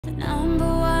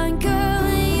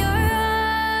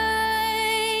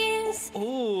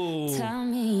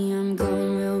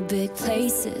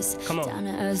on. Down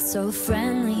to earth, so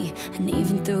friendly, and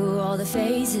even through all the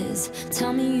phases,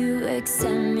 tell me you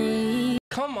accept me.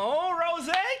 Come on, Rose,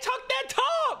 talk that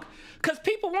talk. Cause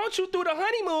people want you through the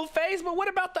honeymoon phase, but what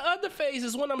about the other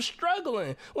phases when I'm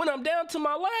struggling, when I'm down to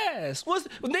my last?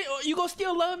 You gonna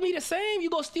still love me the same?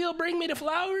 You gonna still bring me the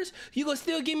flowers? You gonna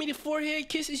still give me the forehead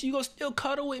kisses? You gonna still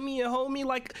cuddle with me and hold me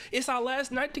like it's our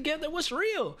last night together? What's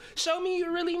real? Show me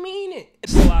you really mean it.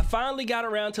 So I finally got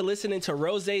around to listening to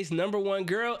Rose's #1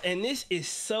 Girl, and this is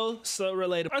so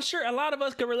relatable. I'm sure a lot of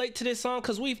us can relate to this song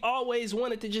because we've always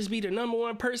wanted to just be the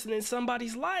 #1 person in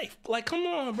somebody's life. Like, come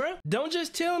on, bro. Don't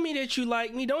just tell me that you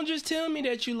like me. Don't just tell me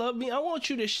that you love me. I want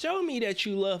you to show me that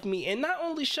you love me, and not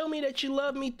only show me that you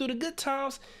love me through the good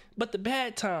times, but the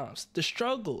bad times, the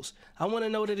struggles. I want to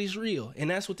know that he's real, and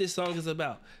that's what this song is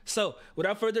about. So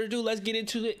without further ado, let's get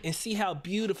into it and see how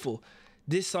beautiful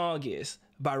this song is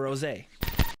by Rose.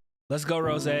 Let's go,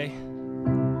 Rose. Tell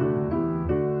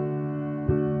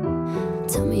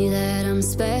me that I'm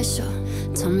special.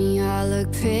 Tell me I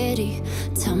look pretty.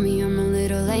 Tell me I'm a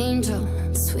little angel,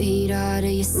 sweetheart of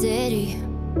your city.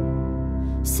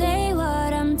 Say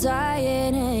what I'm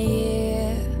dying to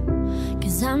hear,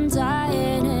 'cause I'm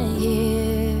dying to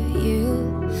hear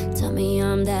you. Tell me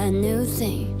I'm that new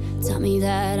thing. Tell me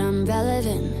that I'm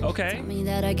relevant. Okay. Tell me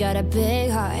that I got a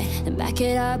big heart and back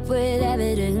it up with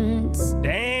evidence.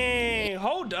 Dang,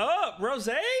 hold up, Rose.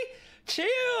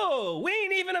 Chill. We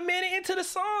ain't even a minute into the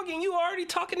song and you already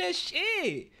talking that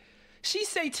shit. She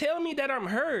say, tell me that I'm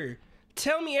her.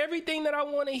 Tell me everything that I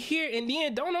want to hear, and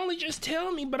then don't only just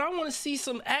tell me, but I want to see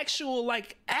some actual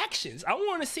like actions. I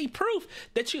want to see proof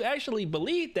that you actually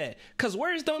believe that, because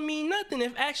words don't mean nothing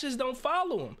if actions don't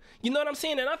follow them. You know what I'm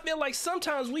saying? And I feel like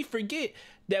sometimes we forget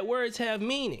that words have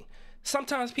meaning.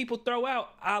 Sometimes people throw out,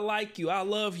 I like you, I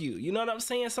love you. You know what I'm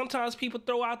saying? Sometimes people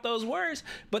throw out those words,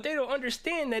 but they don't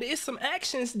understand that it's some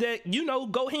actions that, you know,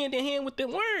 go hand in hand with the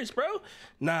words, bro.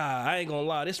 Nah, I ain't gonna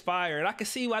lie, this fire. And I can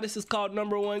see why this is called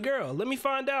 #1 Girl. Let me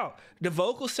find out. The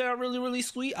vocals sound really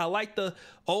sweet. I like the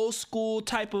old school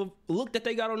type of look that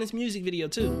they got on this music video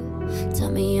too. Tell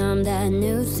me I'm that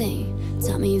new thing.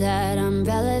 Tell me that I'm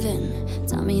relevant.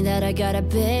 Tell me that I got a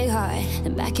big heart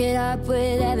and back it up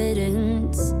with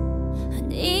evidence.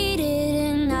 Need it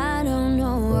and I don't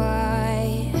know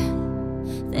why.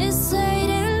 This late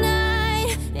at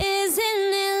night,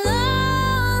 isn't it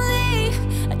lonely?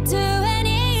 I'd do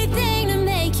anything to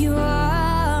make you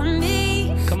want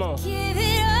me. Come on. Give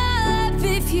it all up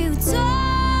if you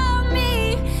told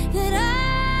me that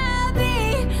I'll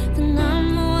be the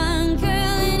 #1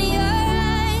 girl in your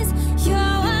eyes. You're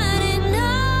one and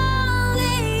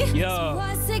only. Yo. So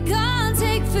what's it gonna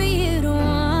take for you to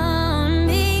want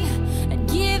me?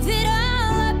 Give it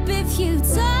all up if you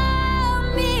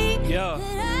told me Yo.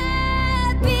 that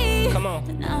I'd be Come on.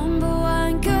 the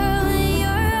 #1 girl in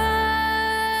your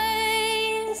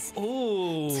eyes.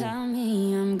 Ooh. Tell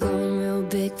me I'm going real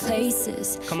big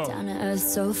places. Come on. Down to earth,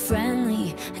 so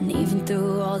friendly, and even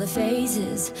through all the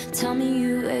phases, tell me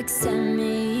you accept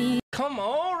me. Come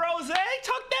on, Rose,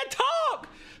 talk that talk.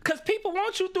 Cause people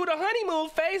want you through the honeymoon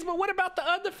phase, but what about the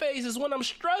other phases when I'm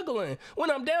struggling,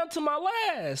 when I'm down to my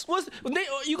last?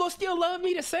 You gonna still love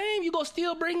me the same? You gonna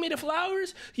still bring me the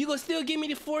flowers? You gonna still give me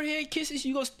the forehead kisses?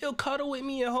 You gonna still cuddle with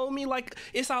me and hold me like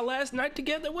it's our last night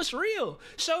together? What's real?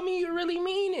 Show me you really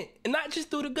mean it. And not just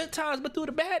through the good times, but through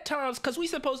the bad times, cause we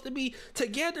supposed to be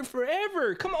together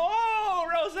forever. Come on,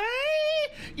 Rose.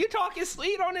 You talking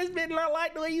sweet on this bit, and I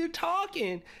like the way you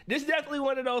talking. This is definitely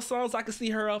one of those songs I can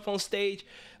see her up on stage,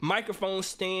 microphone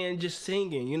stand, just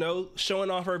singing, you know,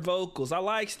 showing off her vocals. I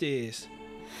likes this.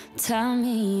 Tell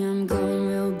me I'm going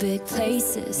real big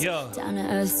places. Yeah. Down to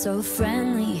earth, so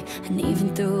friendly, and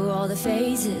even through all the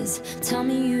phases, tell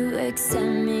me you accept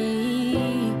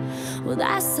me. Well,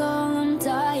 that's all I'm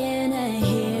dying to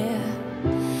hear.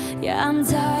 Yeah, I'm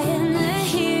dying to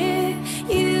hear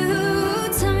you.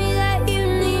 Tell me that you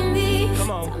need me.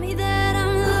 Come on. Tell me that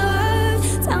I'm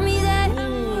loved. Tell me that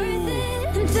I'm worth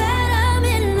it, and that I'm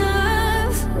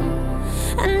enough.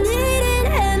 I need it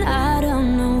and I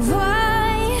don't know why.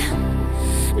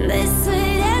 This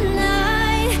late at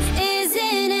night,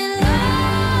 isn't it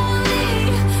lonely?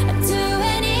 I'd do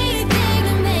anything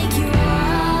to make you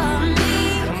want me.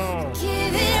 Come on.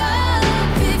 Give it all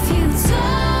up if you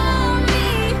told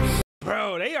me. Bro,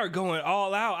 they are going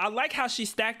all out. I like how she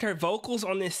stacked her vocals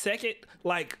on this second,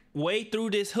 like, way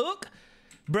through this hook.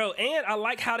 Bro, and I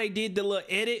like how they did the little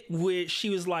edit where she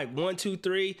was like 1, 2,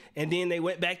 3, and then they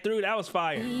went back through. That was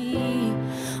fire.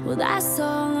 Well, that's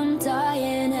all I'm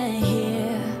dying to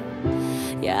hear.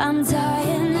 Yeah, I'm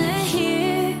dying to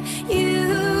hear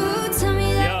you. Tell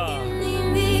me that you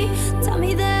need me. Tell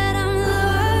me that I'm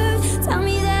loved.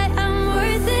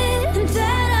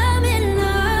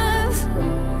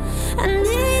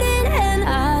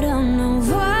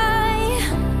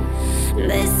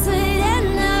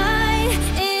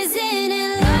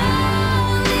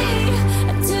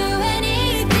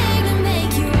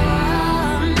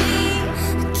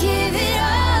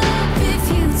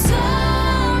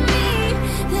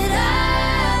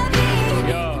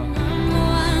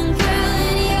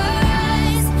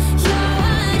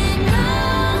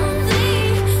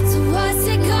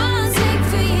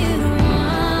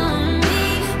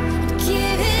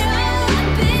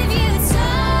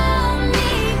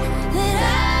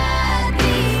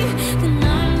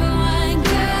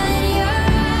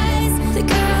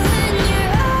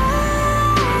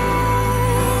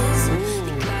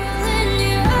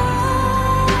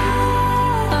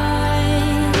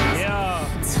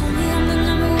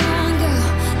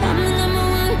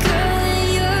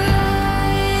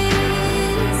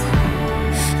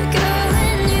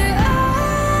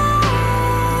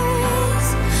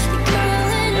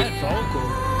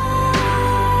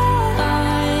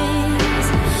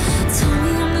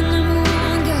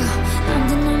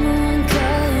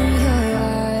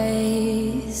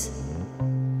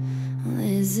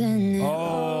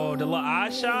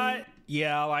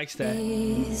 Yeah, I likes that.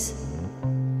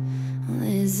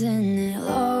 Isn't it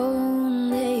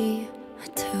lonely?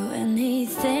 I'd do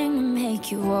anything to make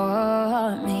you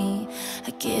want me.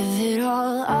 I'd give it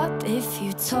all up if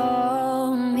you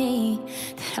told me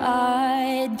that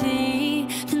I'd be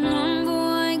the number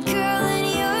one girl in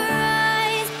your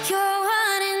eyes. You're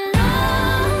one and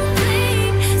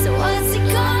only, so what's it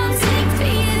gonna take for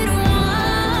you to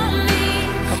want me?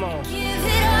 Come on. Give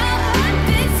it all up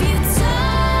if you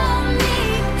told me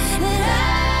that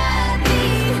I'd be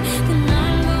the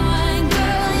number one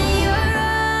girl in your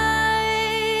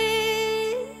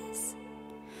eyes.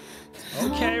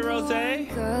 Okay, Rose.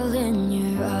 Girl in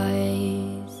your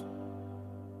eyes.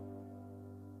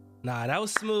 Nah, that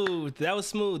was smooth. That was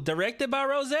smooth. Directed by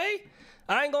Rose? I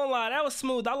ain't gonna lie, that was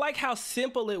smooth. I like how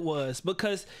simple it was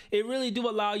because it really do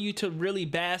allow you to really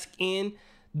bask in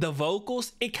the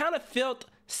vocals. It kind of felt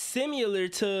similar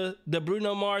to the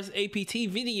Bruno Mars APT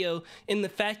video in the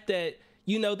fact that,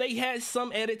 you know, they had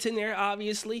some edits in there,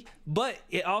 obviously, but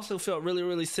it also felt really,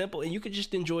 really simple and you could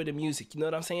just enjoy the music. You know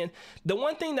what I'm saying? The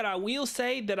one thing that I will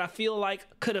say that I feel like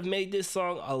could have made this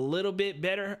song a little bit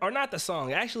better, or not the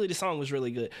song, actually the song was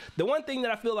really good. The one thing that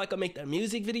I feel like will make the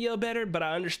music video better, but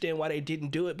I understand why they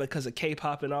didn't do it because of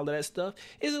K-pop and all of that stuff,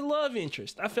 is a love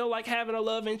interest. I feel like having a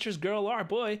love interest, girl or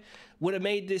boy, would have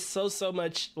made this so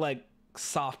much like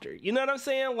softer. You know what I'm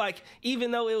saying? Like,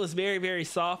 even though it was very, very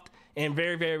soft and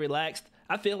very, very relaxed,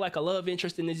 I feel like a love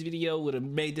interest in this video would have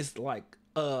made this like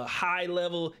a high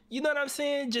level, you know what I'm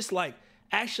saying? Just like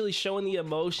actually showing the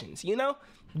emotions, you know?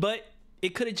 But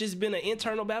it could have just been an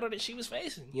internal battle that she was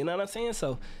facing, you know what I'm saying?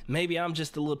 So maybe I'm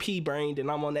just a little pea-brained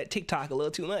and I'm on that TikTok a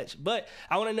little too much. But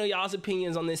I want to know y'all's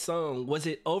opinions on this song. Was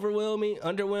it overwhelming,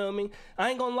 underwhelming? I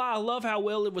ain't gonna lie, I love how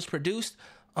well it was produced.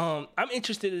 I'm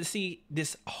interested to see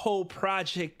this whole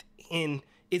project in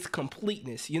its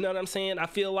completeness, you know what I'm saying? I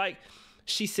feel like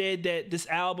she said that this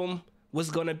album was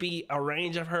gonna be a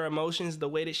range of her emotions, the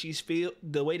way that she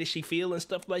feel and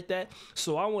stuff like that.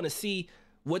 So I want to see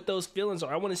what those feelings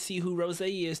are. I want to see who Rose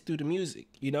is through the music.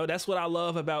 You know, that's what I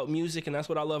love about music and that's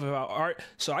what I love about art.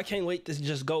 So I can't wait to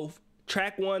just go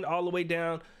track one all the way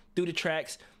down through the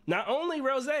tracks. Not only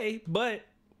Rose, but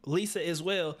Lisa as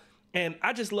well. And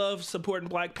I just love supporting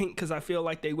Blackpink because I feel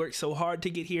like they worked so hard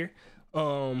to get here.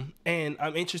 And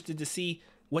I'm interested to see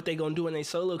what they gonna do in their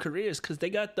solo careers because they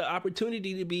got the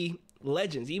opportunity to be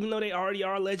legends. Even though they already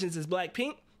are legends as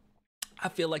Blackpink, I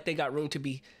feel like they got room to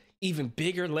be even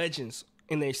bigger legends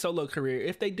in their solo career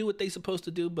if they do what they supposed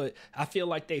to do. But I feel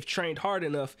like they've trained hard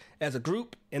enough as a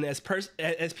group and as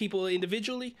people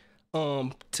individually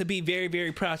to be very,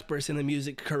 very prosperous in the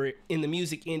music career, in the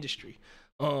music industry.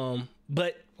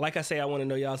 But like I say, I want to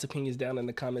know y'all's opinions down in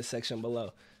the comment section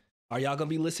below. Are y'all gonna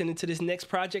be listening to this next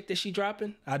project that she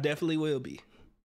dropping? I definitely will be.